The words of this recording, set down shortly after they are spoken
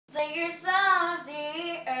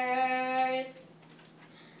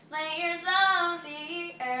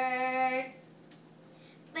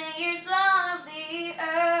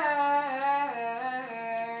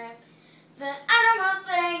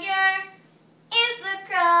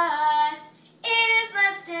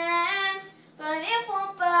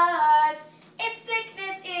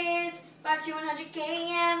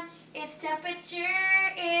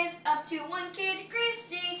1K degrees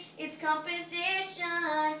C. Its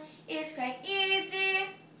composition is quite easy.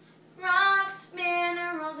 Rocks,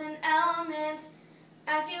 minerals, and elements.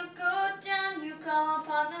 As you go down, you come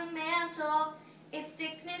upon the mantle. Its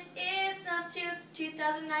thickness is up to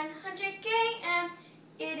 2,900 km.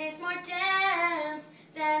 It is more dense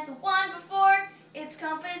than the one before. Its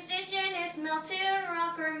composition is melted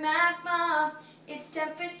rock or magma. Its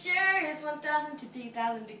temperature is 1,000 to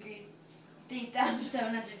 3,000 degrees,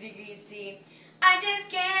 3,700 degrees C. I just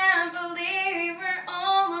can't believe we're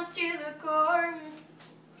almost to the core.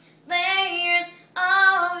 Layers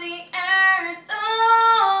of the earth,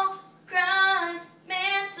 oh, crust,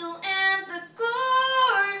 mantle, and the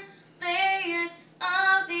core. Layers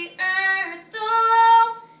of the earth,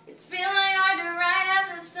 oh, it's really hard to write as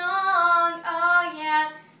a song, oh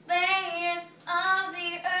yeah. Layers of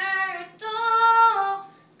the earth, oh,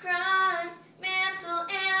 crust, mantle,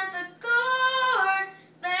 and the core.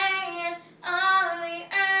 Layers of the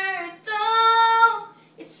earth, oh,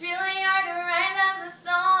 it's really hard to write as a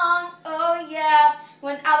song, oh yeah.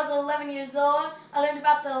 When I was 11 years old, I learned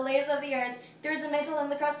about the layers of the earth. There's a mantle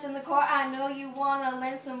and the crust and the core. I know you want to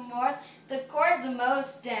learn some more. The core is the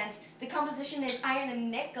most dense. The composition is iron and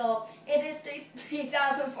nickel. It is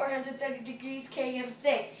 3,430 degrees Km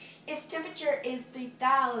thick. Its temperature is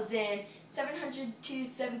 3,700 to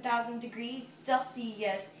 7,000 degrees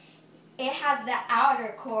Celsius. It has the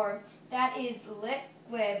outer core that is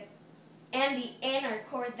liquid and the inner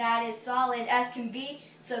core that is solid as can be.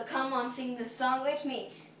 So come on, sing the song with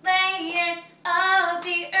me. Layers of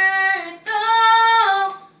the earth,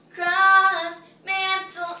 oh, crust,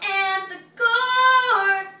 mantle, and the